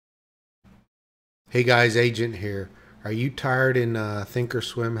Hey guys, Agent here. Are you tired in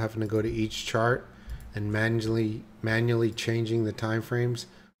Thinkorswim having to go to each chart and manually changing the time frames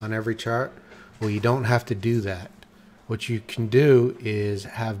on every chart? Well, you don't have to do that. What you can do is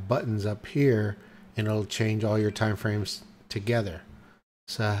have buttons up here and it'll change all your time frames together.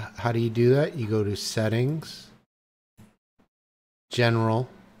 So how do you do that? You go to Settings, General,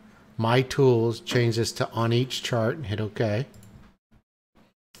 My Tools, change this to on each chart and hit OK.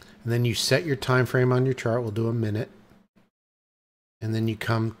 And then you set your time frame on your chart. We'll do a minute. And then you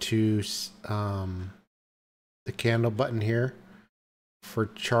come to the candle button here for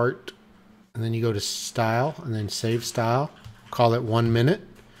chart. And then you go to Style and then Save Style. Call it 1 minute.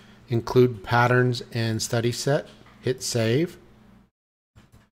 Include patterns and study set. Hit Save.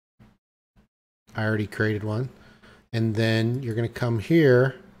 I already created one. And then you're going to come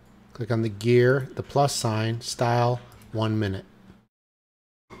here, click on the gear, the plus sign, Style 1 minute.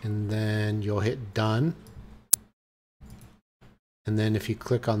 And then you'll hit done. And then if you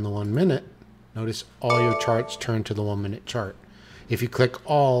click on the 1 minute, notice all your charts turn to the 1 minute chart. If you click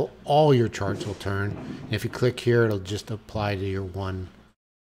all your charts will turn. And if you click here, it'll just apply to your one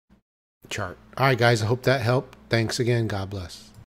chart. All right, guys, I hope that helped. Thanks again. God bless.